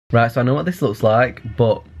Right, so I know what this looks like,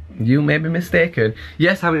 but you may be mistaken.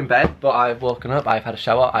 Yes, I'm in bed, but I've woken up, I've had a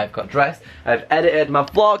shower, I've got dressed, I've edited, my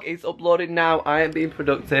vlog is uploaded now, I am being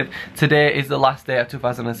productive. Today is the last day of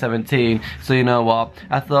 2017, so you know what,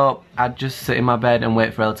 I thought I'd just sit in my bed and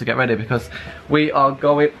wait for Elle to get ready because we are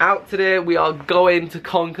going out today, we are going to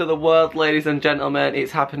conquer the world, ladies and gentlemen,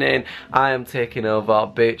 it's happening. I am taking over,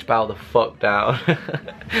 bitch, bow the fuck down.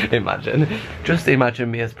 Imagine, just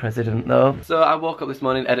imagine me as president though. So I woke up this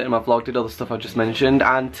morning, edited my vlog, did all the stuff I just mentioned,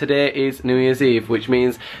 and today is New Year's Eve, which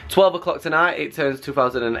means 12 o'clock tonight, it turns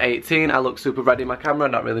 2018. I look super red in my camera,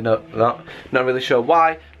 not really sure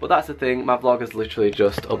why, but that's the thing, my vlog has literally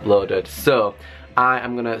just uploaded. So I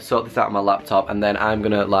am gonna sort this out on my laptop, and then I'm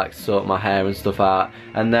gonna like sort my hair and stuff out,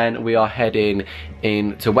 and then we are heading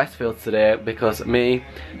into Westfields today because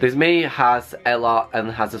there's me, Haz, Ella,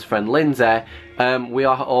 and Haz's friend Lindsay. We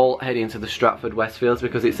are all heading to the Stratford Westfields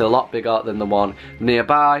because it's a lot bigger than the one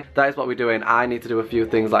nearby. That is what we're doing. I need to do a few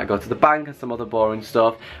things like go to the bank and some other boring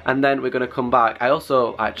stuff, and then we're gonna come back. I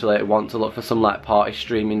also actually want to look for some like party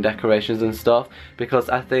streaming decorations and stuff because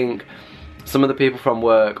I think some of the people from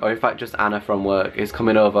work, or in fact just Anna from work, is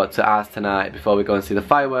coming over to ours tonight before we go and see the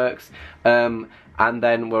fireworks. And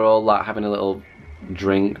then we're all like having a little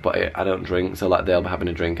drink, but I don't drink, so like they'll be having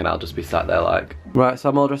a drink and I'll just be sat there like. Right, so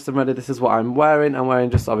I'm all dressed and ready. This is what I'm wearing. I'm wearing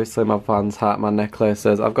just obviously my Vans hat, my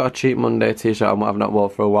necklaces. I've got a Cheap Monday t-shirt on what I've not worn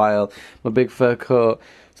for a while, my big fur coat,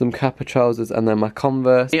 some Kappa trousers, and then my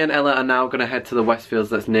Converse. Me and Ella are now going to head to the Westfields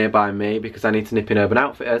that's nearby me because I need to nip in Urban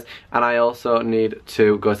Outfitters, and I also need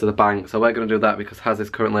to go to the bank, so we're going to do that because Haz is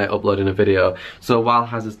currently uploading a video. So while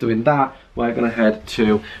Haz is doing that, we're going to head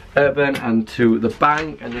to Urban and to the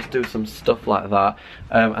bank and just do some stuff like that,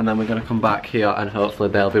 and then we're going to come back here and hopefully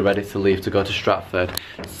they'll be ready to leave to go to Stratford.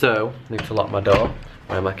 So, I need to lock my door.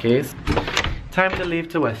 Where are my keys? Time to leave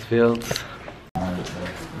to Westfields.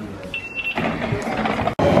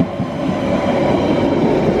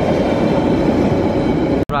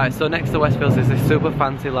 Right, so next to Westfields is this super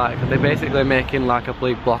fancy, like, they're basically making like a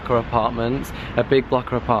big block of apartments,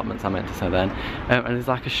 I meant to say then, and there's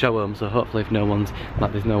like a showroom, so hopefully if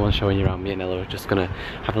there's no one showing you around, me and Ella are just gonna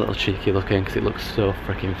have a little cheeky look in because it looks so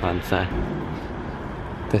freaking fancy.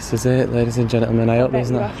 This is it, ladies and gentlemen. I hope there's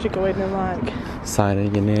not. You have to go in and like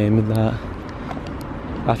signing your name with that.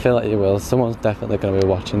 I feel like you will. Someone's definitely gonna be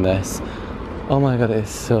watching this. Oh my god, it is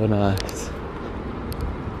so nice.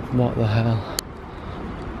 What the hell?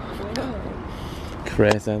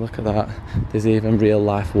 Crazy, look at that. There's even real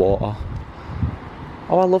life water.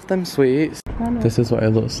 Oh, I love them sweets. This is what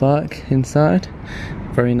it looks like inside.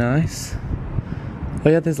 Very nice. Oh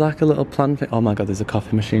yeah, there's like a little plant thing. Oh my god, there's a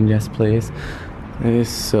coffee machine, yes please. It is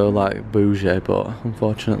so like bougie, but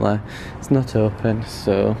unfortunately it's not open,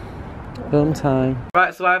 so film time.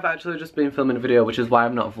 Right, so I've actually just been filming a video, which is why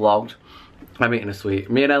I've not vlogged. I'm eating a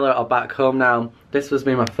sweet. Me and Ella are back home now. This was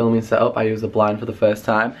me, my filming setup. I used the blind for the first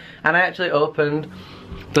time, and I actually opened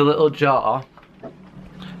the little jar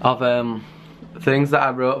of things that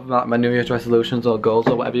I wrote, like my New Year's resolutions or goals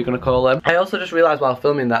or whatever you're gonna call them. I also just realised while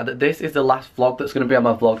filming that this is the last vlog that's gonna be on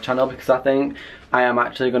my vlog channel because I think I am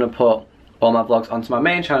actually gonna put all my vlogs onto my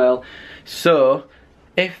main channel. So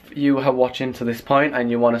if you are watching to this point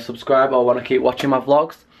and you want to subscribe or want to keep watching my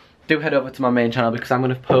vlogs, do head over to my main channel because I'm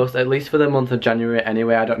going to post at least for the month of January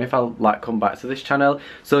anyway. I don't know if I'll like come back to this channel,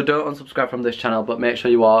 so don't unsubscribe from this channel, but make sure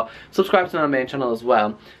you are subscribed to my main channel as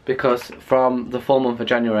well, because from the full month of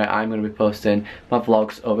January I'm going to be posting my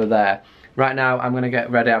vlogs over there. Right now I'm going to get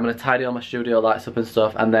ready, I'm going to tidy all my studio lights up and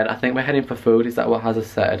stuff, and then I think we're heading for food. Is that what Hazza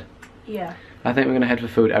said? Yeah. I think we're going to head for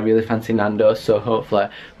food. I really fancy Nando's, so hopefully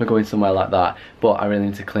we're going somewhere like that, but I really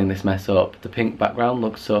need to clean this mess up. The pink background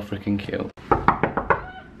looks so freaking cute.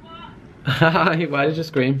 Hi, why did you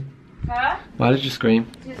scream? Huh? Why did you scream?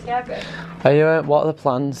 You scared me. Are you, what are the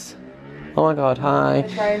plans? Oh my god, hi.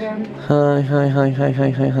 Hi.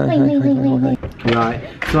 Right,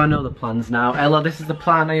 so I know the plans now. Ella, this is the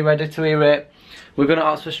plan, are you ready to hear it? We're going to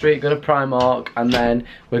Oxford Street, go to Primark, and then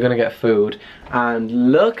we're going to get food.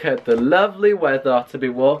 And look at the lovely weather to be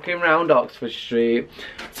walking around Oxford Street.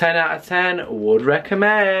 10 out of 10, would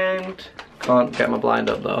recommend. Can't get my blind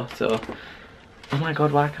up though, so. Oh my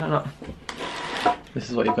god, why can't I not? This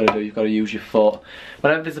is what you've got to do, you've got to use your foot.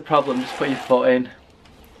 Whenever there's a problem, just put your foot in.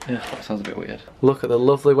 Yeah, that sounds a bit weird. Look at the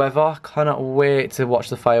lovely weather. Cannot wait to watch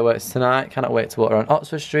the fireworks tonight. Cannot wait to walk around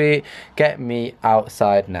Oxford Street. Get me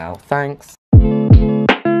outside now. Thanks.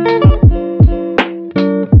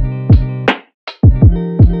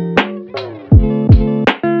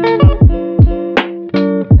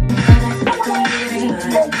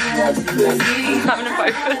 Having a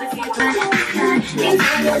focus.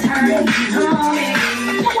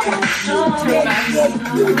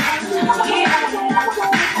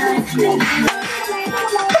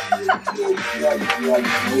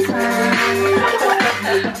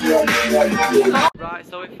 Right,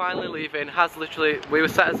 so we're finally leaving. Has literally, we were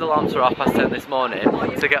set as alarms for 10:30 this morning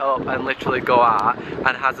to get up and literally go out,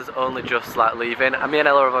 and Has is only just like leaving. And me and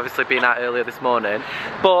Ella have obviously been out earlier this morning.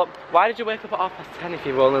 But why did you wake up at 10:30 if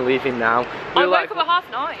you were only leaving now? I woke up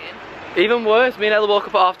at 9:30. Even worse, me and Ella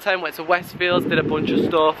woke up at 10:30, went to Westfields, did a bunch of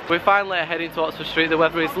stuff. We're finally heading to Oxford Street. The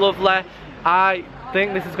weather is lovely. I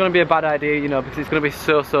think this is going to be a bad idea, you know, because it's going to be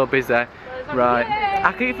so busy. Right,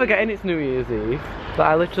 I keep forgetting it's New Year's Eve, but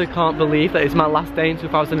I literally can't believe that it's my last day in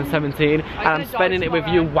 2017 and I'm spending it with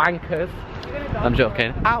you wankers. I'm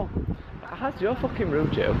joking. Ow! Has your fucking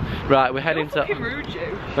rude you? Right, we're heading to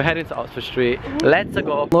Oxford Street. Let's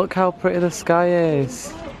go. Look how pretty the sky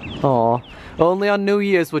is. Aw. Only on New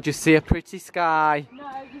Year's would you see a pretty sky. No,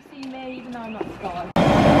 you see me even though I'm not the sky.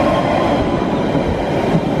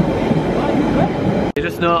 You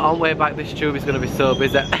just know on way back this tube is going to be so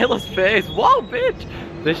busy. Ella's face, whoa bitch!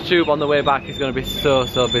 This tube on the way back is going to be so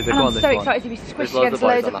busy. Go on, this one. I'm so excited to be squished against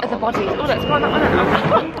loads of other bodies. Oh, let's go on that one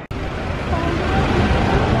now.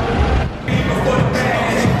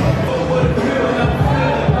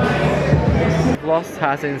 Lost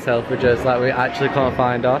Has in Selfridges, like we actually can't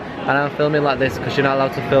find her, and I'm filming like this because you're not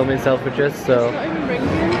allowed to film in Selfridges, so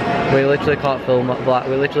we literally can't film, like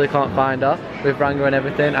we literally can't find her. We've rang her and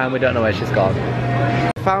everything and we don't know where she's gone.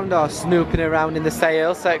 Found her snooping around in the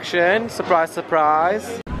sale section, surprise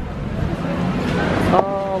surprise.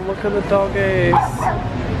 Oh, look at the doggies.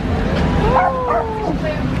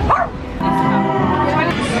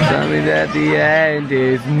 Tell me that the end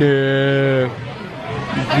is no.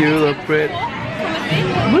 You look pretty.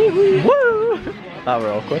 Woo! That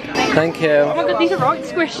were awkward. Thank you. Oh my god, these are right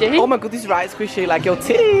squishy. Oh my god, these are right squishy, like your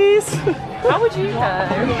titties. How would you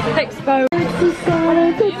know? Exposed.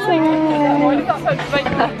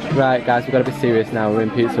 Right guys, we've got to be serious now, we're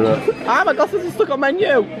in Pizza Hut. Oh my god, this is stuck on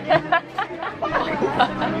menu!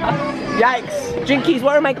 Yikes! Jinkies,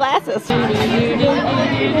 where are my glasses?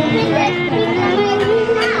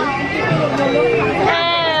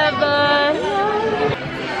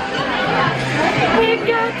 We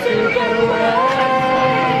got to get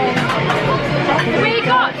away. We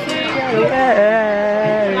got to get away.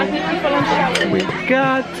 We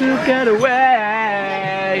got to get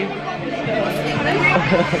away.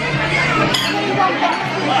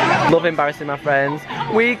 Love embarrassing my friends.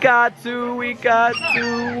 We got to. Did you get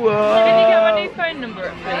my new phone number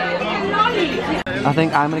up for you? I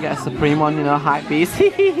think I'm gonna get a Supreme one, you know, hype beast. Oh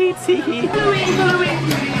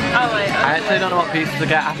wait. I actually don't know what pieces to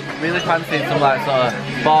get. I'm really fancying some like sort of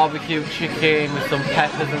barbecue chicken with some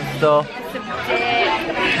peppers and stuff.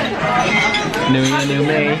 New year, new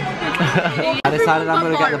me. I decided I'm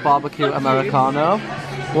gonna get the barbecue Americano.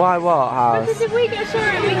 Why, what, House? Because if we get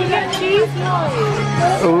short, we can get cheese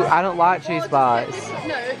bites. Oh, I don't like cheese bites.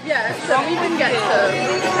 No, yeah, so we can get some.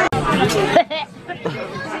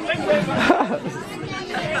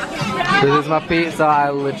 This is my pizza, I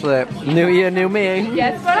literally, new year, new me.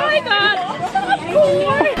 Yes, what I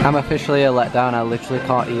got. I'm officially a letdown, I literally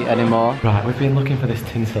can't eat anymore. Right, we've been looking for this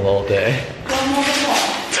tinsel all day.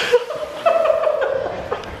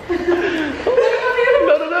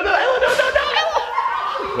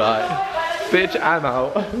 Right, bitch, I'm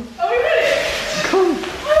out. Are we ready? Come. Go,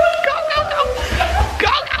 go, go.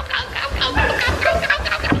 Go, go, go, go, go, go,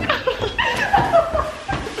 go,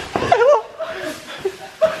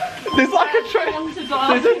 go. There's like a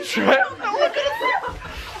trailer.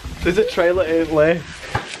 There's a trailer in Italy.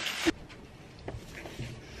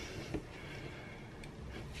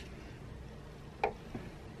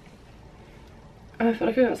 I feel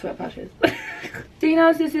like I got sweat patches. Seeing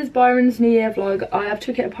as this is Byron's New Year vlog, I have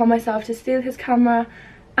took it upon myself to steal his camera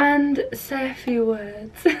and say a few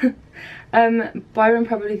words. Byron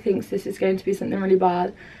probably thinks this is going to be something really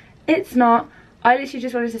bad. It's not. I literally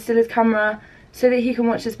just wanted to steal his camera so that he can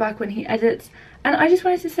watch this back when he edits. And I just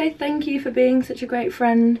wanted to say thank you for being such a great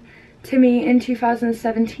friend to me in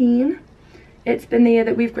 2017. It's been the year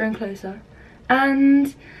that we've grown closer.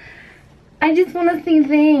 And I just want to say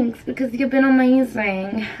thanks because you've been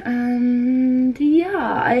amazing. And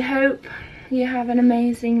yeah, I hope you have an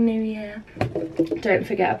amazing new year. Don't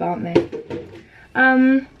forget about me.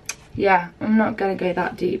 Yeah, I'm not gonna go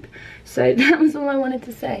that deep. So that was all I wanted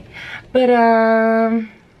to say. But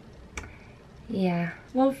yeah,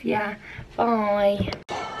 love ya. Bye.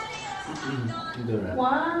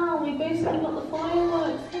 Wow, we basically got the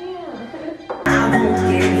fireworks here.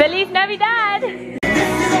 Feliz Navidad!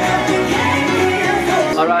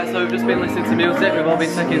 Alright, so we've just been listening to music, we've all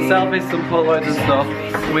been taking selfies, some Polaroids and stuff.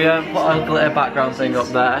 We put a glitter background thing up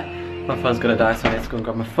there. My phone's gonna die, so I need to go and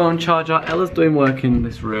grab my phone charger. Ella's doing work in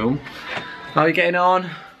this room. How are you getting on?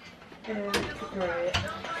 Great.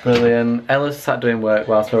 Brilliant. Ella's sat doing work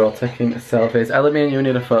whilst we're all taking selfies. Ella, me and you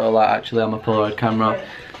need a photo light actually on my Polaroid camera.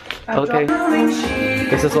 Okay.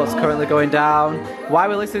 This is what's currently going down. Why are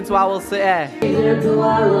we listening to Owl City?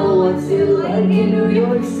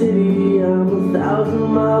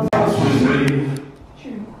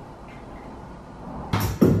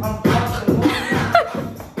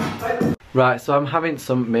 Right, so I'm having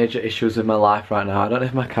some major issues with my life right now. I don't know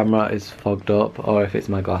if my camera is fogged up or if it's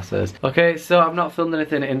my glasses. Okay, so I've not filmed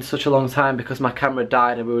anything in such a long time because my camera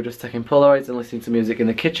died and we were just taking Polaroids and listening to music in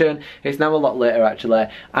the kitchen. It's now a lot later actually.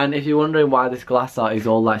 And if you're wondering why this glass art is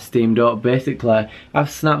all like steamed up, basically I've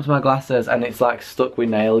snapped my glasses and it's like stuck with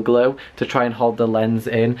nail glue to try and hold the lens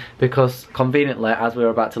in, because conveniently as we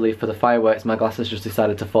were about to leave for the fireworks my glasses just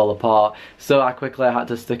decided to fall apart. So I quickly had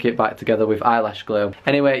to stick it back together with eyelash glue.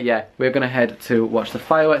 Anyway, yeah, we're gonna head to watch the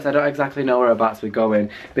fireworks. I don't exactly know whereabouts we're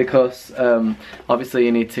going because obviously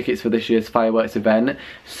you need tickets for this year's fireworks event,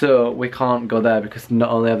 so we can't go there because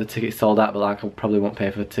not only are the tickets sold out, but like I probably won't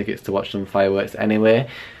pay for tickets to watch some fireworks anyway.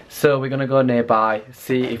 So we're gonna go nearby,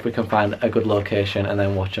 see if we can find a good location and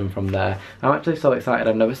then watch them from there. I'm actually so excited.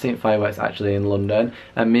 I've never seen fireworks actually in London,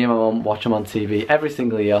 and me and my mum watch them on TV every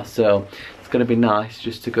single year, so it's gonna be nice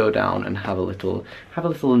just to go down and have a little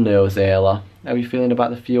nosy. Ella, how are you feeling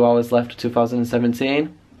about the few hours left of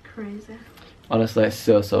 2017? Crazy. Honestly, it's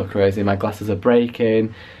so crazy. My glasses are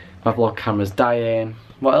breaking, my vlog camera's dying.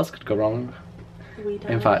 What else could go wrong? We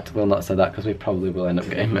don't. In fact, we'll not say that because we probably will end up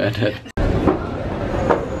getting murdered.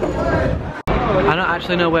 I don't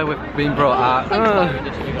actually know where we've been brought at.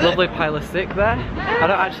 Oh, lovely pile of stick there. I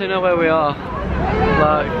don't actually know where we are.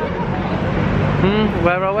 Like,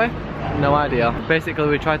 where are we? No idea. Basically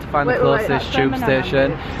we tried to find the closest tube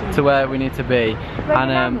station to where we need to be,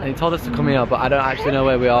 and he told us to come here, but I don't actually know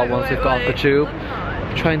where we are once we've got off the tube.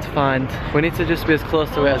 We're trying to find, we need to just be as close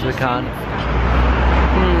to it as we can.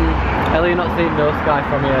 Ellie, you're not seeing no sky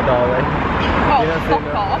from here, darling. Oh, fuck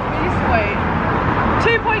off. Wait.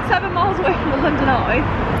 2.7 miles away from the London Eye.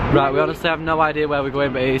 Right, we honestly have no idea where we're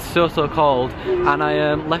going, but it is so cold, and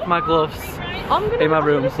I left my gloves in my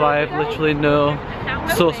room, so I have literally no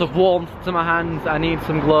source of warmth to my hands. I need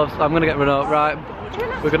some gloves. I'm gonna get Renault, right?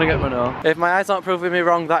 We're gonna get Renault. If my eyes aren't proving me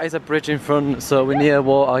wrong, that is a bridge in front, so we're near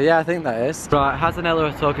water. Yeah, I think that is. Right, Haz and Ella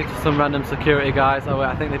are talking to some random security guys. Oh wait,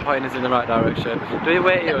 I think they're pointing us in the right direction. Do we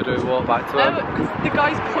wait here or do we walk back to them? No, because the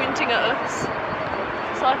guy's pointing at us.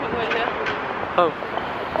 So I think we're here. Oh,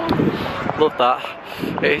 love that.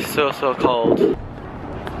 It is so cold.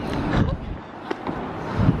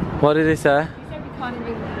 What did he say? He said we can't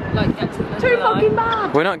even like get to London. Too fucking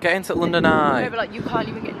bad. We're not getting to London Eye. No, but like you can't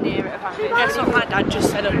even get near it apparently. That's what my dad just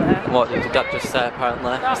said up there. What did your dad just say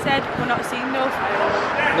apparently? He said we're not seeing no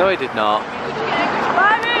fireworks. No, he did not.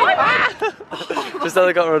 Just then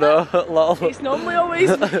they got Renault. Lol. It's normally always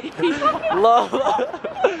me. Lol.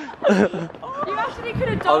 You actually could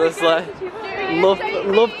have done Honestly,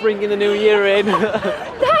 love bringing the new year in.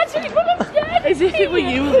 Actually, come upstairs. As if it were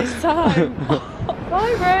you this time.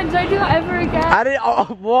 Byron, don't do that ever again. I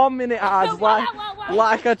didn't. 1 minute,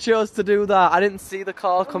 like I chose to do that. I didn't see the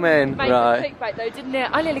car come in. Mate, right. clickbait though, didn't it?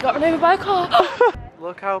 I nearly got run over by a car.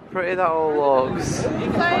 Look how pretty that all looks.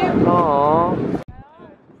 Aww.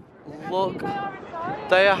 Look.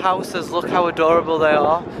 They are houses, look how adorable they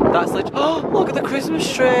are. That's literally, oh, look at the Christmas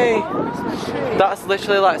tree. That's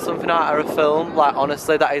literally like something out of a film. Like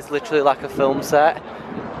honestly, that is literally like a film set.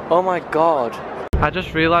 Oh my god. I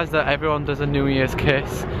just realised that everyone does a New Year's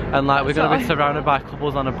kiss, and like we're going to be surrounded by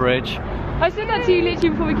couples on a bridge. I said that to you literally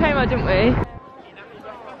before we came out, didn't we?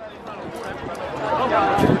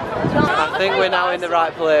 I think we're now in the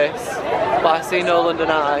right place, but I see no London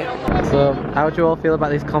Eye. So, how do you all feel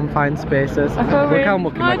about these confined spaces? I feel Look how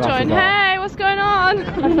mucky my glasses are. Hey, what's going on?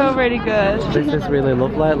 I feel really good. This is really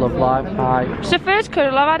lovely, love life, hi. It's the first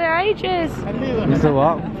cuddle I've had in ages. It's the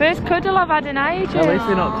what? First cuddle I've had in ages. At least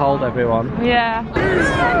you're not cold, everyone. Yeah.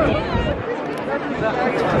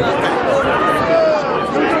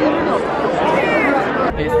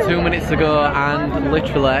 It's 2 minutes to go and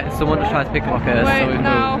literally someone just tried to pickpocket us, so we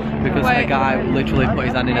moved because a guy literally put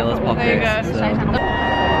his hand in Ella's pocket. There you go. So.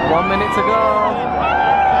 1 minute to go.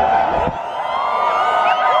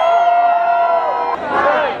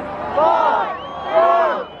 3, 4,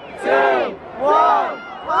 3, 2, 1.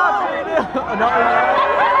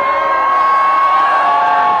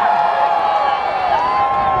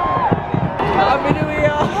 Happy New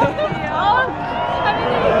Year!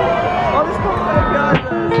 Oh, this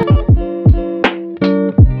comes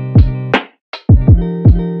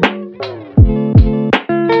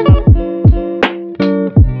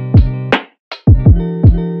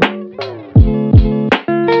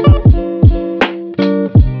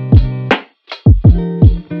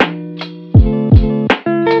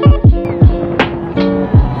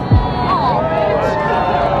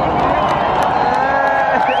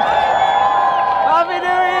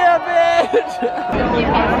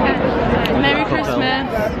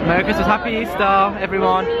Easter,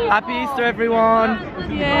 everyone. Happy Easter, everyone.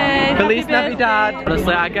 Yay. Feliz Navidad.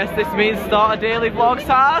 Honestly, I guess this means start a daily vlog,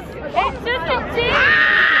 Taz. It's just a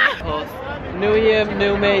New year,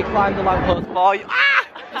 new me, climb the lamppost boy.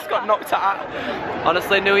 Just got knocked out.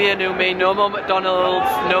 Honestly, new year, new me, no more McDonald's,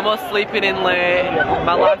 no more sleeping in late.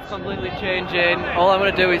 My life's completely changing. All I'm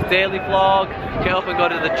gonna do is daily vlog, get up and go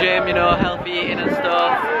to the gym, you know, healthy eating and stuff.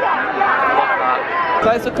 Love that.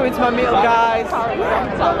 Thanks for coming to my meetup, guys.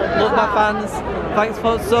 Love my fans. Thanks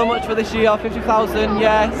so much for this year, 50,000,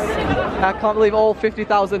 yes. I can't believe all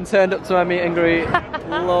 50,000 turned up to my meet and greet.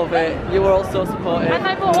 Love it. You were all so supportive. And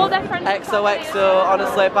they brought all their friends. XOXO,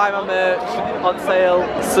 honestly, buy my merch on sale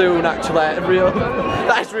soon, actually.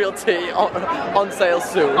 That is real tea, on sale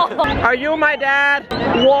soon. Are you my dad?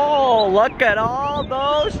 Whoa, look at all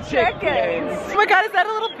those chickens. Oh my god, is that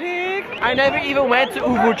a little pig? I never even went to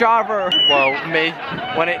Ubujarver. Well, me.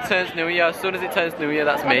 When it turns New Year, as soon as it turns New Year,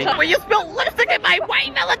 that's me. Will you spill lipstick in my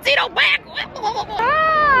white Valentino bag?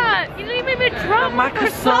 Ah, you leave me drunk. My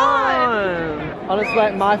croissant.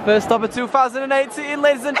 Honestly, my first stop of 2018,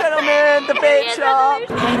 ladies and gentlemen, the bake shop.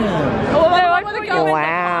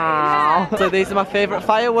 Wow. So these are my favourite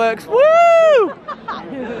fireworks. Woo!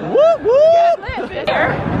 Woo woo!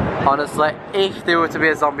 Honestly, if there were to be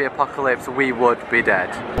a zombie apocalypse, we would be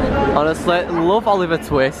dead. Honestly, love Oliver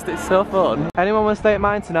Twist. It's so fun. Anyone want to stay at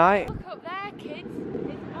mine tonight? Look up there, kids.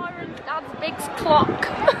 It's Byron's dad's big clock.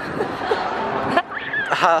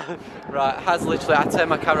 Right, has literally, I turned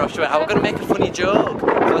my camera off, she went, I was going to make a funny joke. So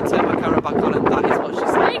I turned my camera back on and that is what she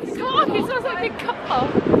said. Big clock, it sounds like big car.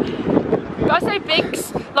 I say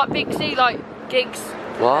bigs, like big C, like gigs.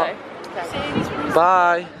 What?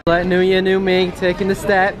 Bye. Like new year, new me, taking the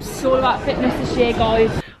steps. It's all about fitness this year,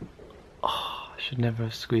 guys. Oh, I should never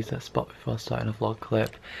have squeezed that spot before starting a vlog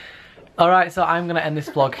clip. Alright, so I'm going to end this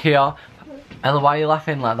vlog here. Ella, why are you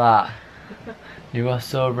laughing like that? You are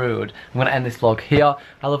so rude. I'm gonna end this vlog here.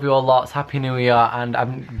 I love you all lots. Happy New Year, and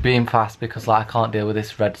I'm being fast because like I can't deal with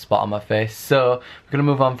this red spot on my face. So we're gonna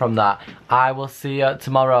move on from that. I will see you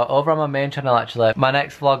tomorrow over on my main channel actually. My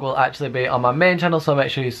next vlog will actually be on my main channel, so make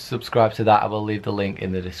sure you subscribe to that. I will leave the link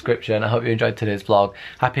in the description. I hope you enjoyed today's vlog.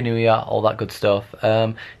 Happy New Year, all that good stuff.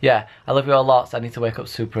 Yeah, I love you all lots. I need to wake up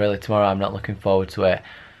super early tomorrow. I'm not looking forward to it.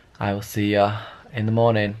 I will see you in the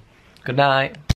morning. Good night.